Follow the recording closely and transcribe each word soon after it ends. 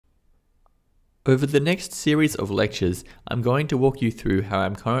Over the next series of lectures, I'm going to walk you through how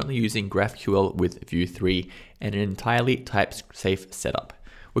I'm currently using GraphQL with Vue 3 and an entirely type-safe setup.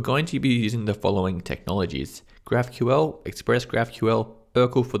 We're going to be using the following technologies: GraphQL, Express GraphQL,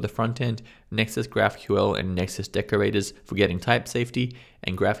 urql for the front end, Nexus GraphQL and Nexus decorators for getting type safety,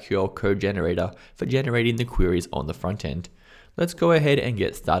 and GraphQL code generator for generating the queries on the front end. Let's go ahead and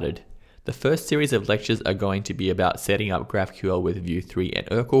get started. The first series of lectures are going to be about setting up GraphQL with Vue 3 and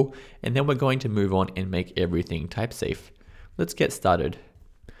urql, and then we're going to move on and make everything type safe. Let's get started.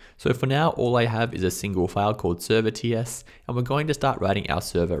 So for now, all I have is a single file called server.ts, and we're going to start writing our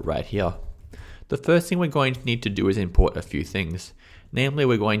server right here. The first thing we're going to need to do is import a few things. Namely,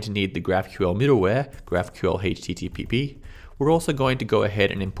 we're going to need the GraphQL middleware, GraphQL HTTP. We're also going to go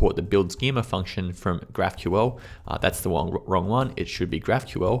ahead and import the build schema function from GraphQL. That's the wrong one, it should be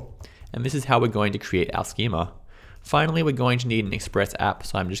GraphQL. And this is how we're going to create our schema. Finally, we're going to need an Express app,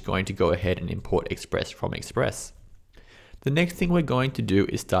 so I'm just going to go ahead and import Express from Express. The next thing we're going to do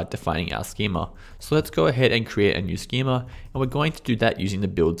is start defining our schema. So let's go ahead and create a new schema, and we're going to do that using the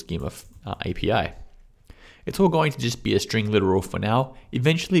build schema API. It's all going to just be a string literal for now.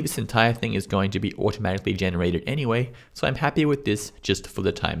 Eventually this entire thing is going to be automatically generated anyway, so I'm happy with this just for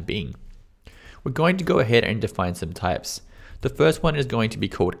the time being. We're going to go ahead and define some types. The first one is going to be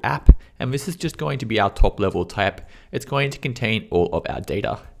called app, and this is just going to be our top level type. It's going to contain all of our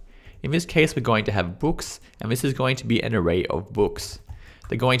data. In this case, we're going to have books, and this is going to be an array of books.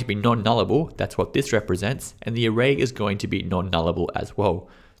 They're going to be non-nullable, that's what this represents, and the array is going to be non-nullable as well.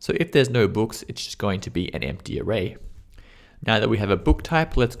 So if there's no books, it's just going to be an empty array. Now that we have a book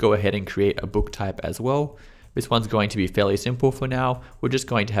type, let's go ahead and create a book type as well. This one's going to be fairly simple for now. We're just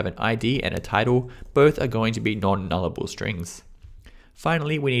going to have an ID and a title. Both are going to be non-nullable strings.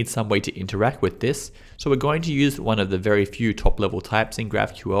 Finally, we need some way to interact with this. So we're going to use one of the very few top level types in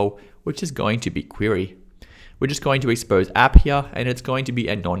GraphQL, which is going to be query. We're just going to expose app here, and it's going to be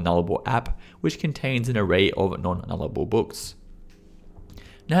a non-nullable app, which contains an array of non-nullable books.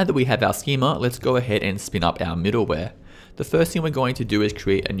 Now that we have our schema, let's go ahead and spin up our middleware. The first thing we're going to do is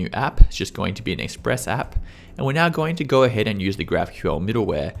create a new app. It's just going to be an Express app. And we're now going to go ahead and use the GraphQL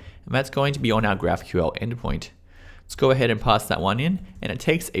middleware. And that's going to be on our GraphQL endpoint. Let's go ahead and pass that one in. And it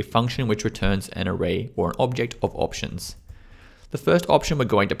takes a function which returns an array or an object of options. The first option we're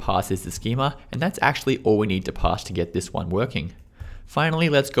going to pass is the schema. And that's actually all we need to pass to get this one working. Finally,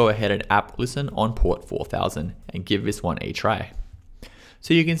 let's go ahead and app listen on port 4000 and give this one a try.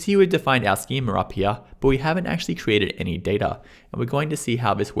 So you can see we've defined our schema up here, but we haven't actually created any data, and we're going to see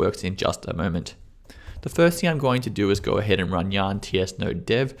how this works in just a moment. The first thing I'm going to do is go ahead and run yarn ts node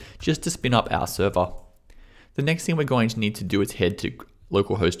dev just to spin up our server. The next thing we're going to need to do is head to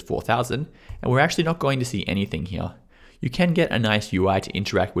localhost 4000, and we're actually not going to see anything here. You can get a nice UI to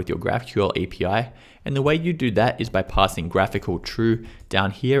interact with your GraphQL API, and the way you do that is by passing graphical true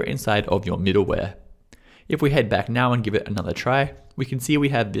down here inside of your middleware. If we head back now and give it another try, we can see we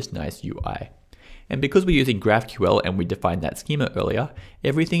have this nice UI. And because we're using GraphQL and we defined that schema earlier,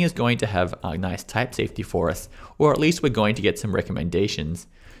 everything is going to have a nice type safety for us, or at least we're going to get some recommendations.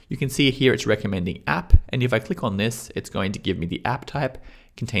 You can see here it's recommending app, and if I click on this, it's going to give me the app type,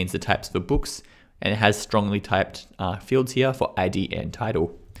 contains the types for books, and it has strongly typed fields here for ID and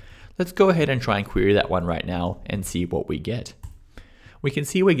title. Let's go ahead and try and query that one right now and see what we get. We can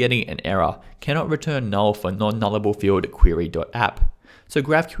see we're getting an error, cannot return null for non-nullable field query.app. So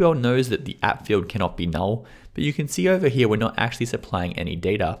GraphQL knows that the app field cannot be null, but you can see over here we're not actually supplying any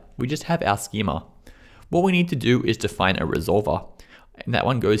data, we just have our schema. What we need to do is define a resolver, and that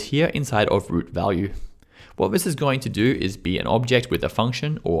one goes here inside of root value. What this is going to do is be an object with a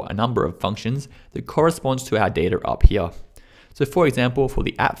function or a number of functions that corresponds to our data up here. So for example, for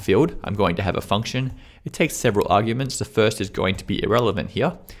the app field, I'm going to have a function. It takes several arguments. The first is going to be irrelevant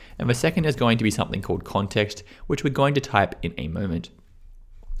here, and the second is going to be something called context, which we're going to type in a moment.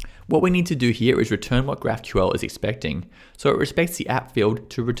 What we need to do here is return what GraphQL is expecting. So it expects the app field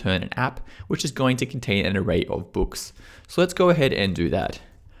to return an app, which is going to contain an array of books. So let's go ahead and do that.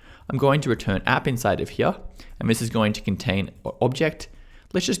 I'm going to return app inside of here, and this is going to contain an object.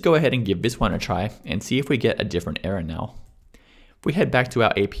 Let's just go ahead and give this one a try and see if we get a different error now. If we head back to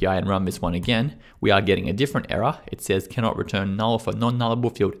our API and run this one again, we are getting a different error. It says cannot return null for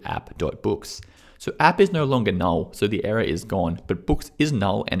non-nullable field app.books. So app is no longer null, so the error is gone, but books is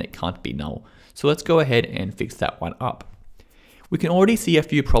null and it can't be null. So let's go ahead and fix that one up. We can already see a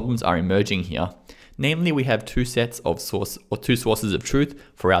few problems are emerging here. Namely, we have two sets of two sources of truth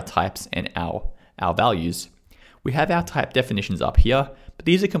for our types and our values. We have our type definitions up here, but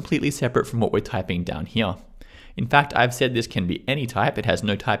these are completely separate from what we're typing down here. In fact, I've said this can be any type, it has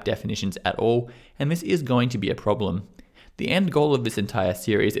no type definitions at all, and this is going to be a problem. The end goal of this entire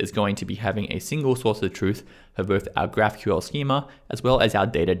series is going to be having a single source of truth for both our GraphQL schema as well as our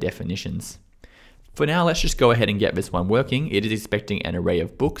data definitions. For now, let's just go ahead and get this one working. It is expecting an array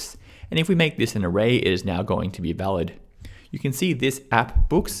of books, and if we make this an array, it is now going to be valid. You can see this app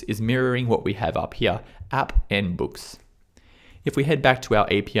books is mirroring what we have up here, app and books. If we head back to our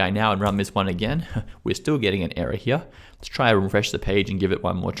API now and run this one again, we're still getting an error here. Let's try and refresh the page and give it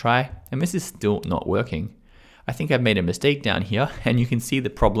one more try, and this is still not working. I think I've made a mistake down here, and you can see the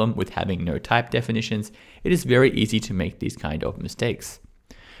problem with having no type definitions. It is very easy to make these kind of mistakes.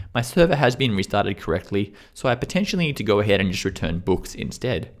 My server has been restarted correctly, so I potentially need to go ahead and just return books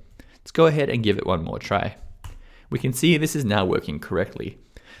instead. Let's go ahead and give it one more try. We can see this is now working correctly.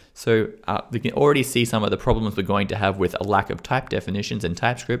 So we can already see some of the problems we're going to have with a lack of type definitions and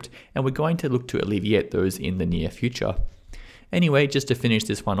TypeScript, and we're going to look to alleviate those in the near future. Anyway, just to finish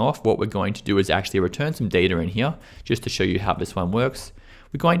this one off, what we're going to do is actually return some data in here, just to show you how this one works.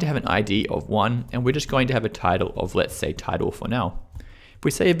 We're going to have an ID of 1, and we're just going to have a title of, let's say, title for now. If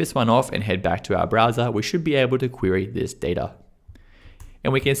we save this one off and head back to our browser, we should be able to query this data.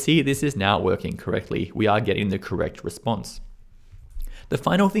 And we can see this is now working correctly. We are getting the correct response. The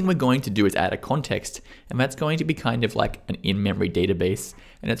final thing we're going to do is add a context, and that's going to be kind of like an in-memory database,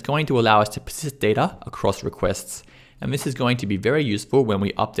 and it's going to allow us to persist data across requests. And this is going to be very useful when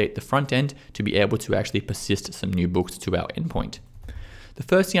we update the front end to be able to actually persist some new books to our endpoint. The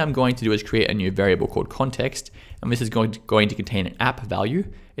first thing I'm going to do is create a new variable called context, and this is going to contain an app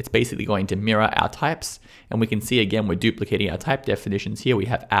value. It's basically going to mirror our types, and we can see again we're duplicating our type definitions here. We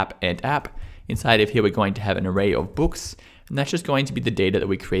have app and app. Inside of here we're going to have an array of books, and that's just going to be the data that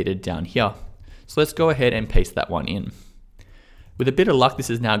we created down here. So let's go ahead and paste that one in. With a bit of luck, this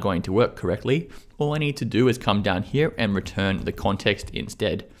is now going to work correctly. All I need to do is come down here and return the context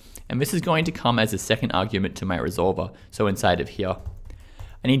instead. And this is going to come as a second argument to my resolver, so inside of here.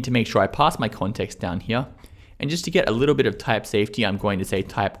 I need to make sure I pass my context down here. And just to get a little bit of type safety, I'm going to say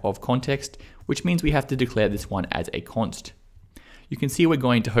type of context, which means we have to declare this one as a const. You can see we're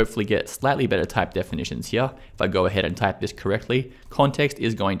going to hopefully get slightly better type definitions here. If I go ahead and type this correctly, context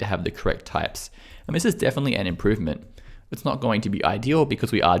is going to have the correct types. And this is definitely an improvement. It's not going to be ideal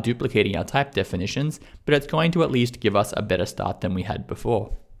because we are duplicating our type definitions, but it's going to at least give us a better start than we had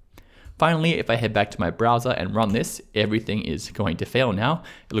before. Finally, if I head back to my browser and run this, everything is going to fail now.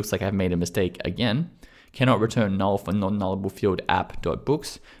 It looks like I've made a mistake again. Cannot return null for non-nullable field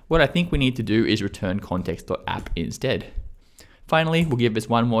app.books. What I think we need to do is return context.app instead. Finally, we'll give this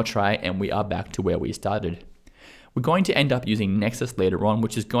one more try and we are back to where we started. We're going to end up using Nexus later on,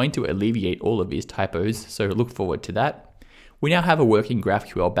 which is going to alleviate all of these typos, so look forward to that. We now have a working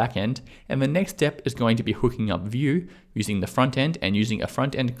GraphQL backend, and the next step is going to be hooking up Vue using the front end and using a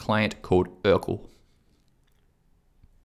front end client called urql.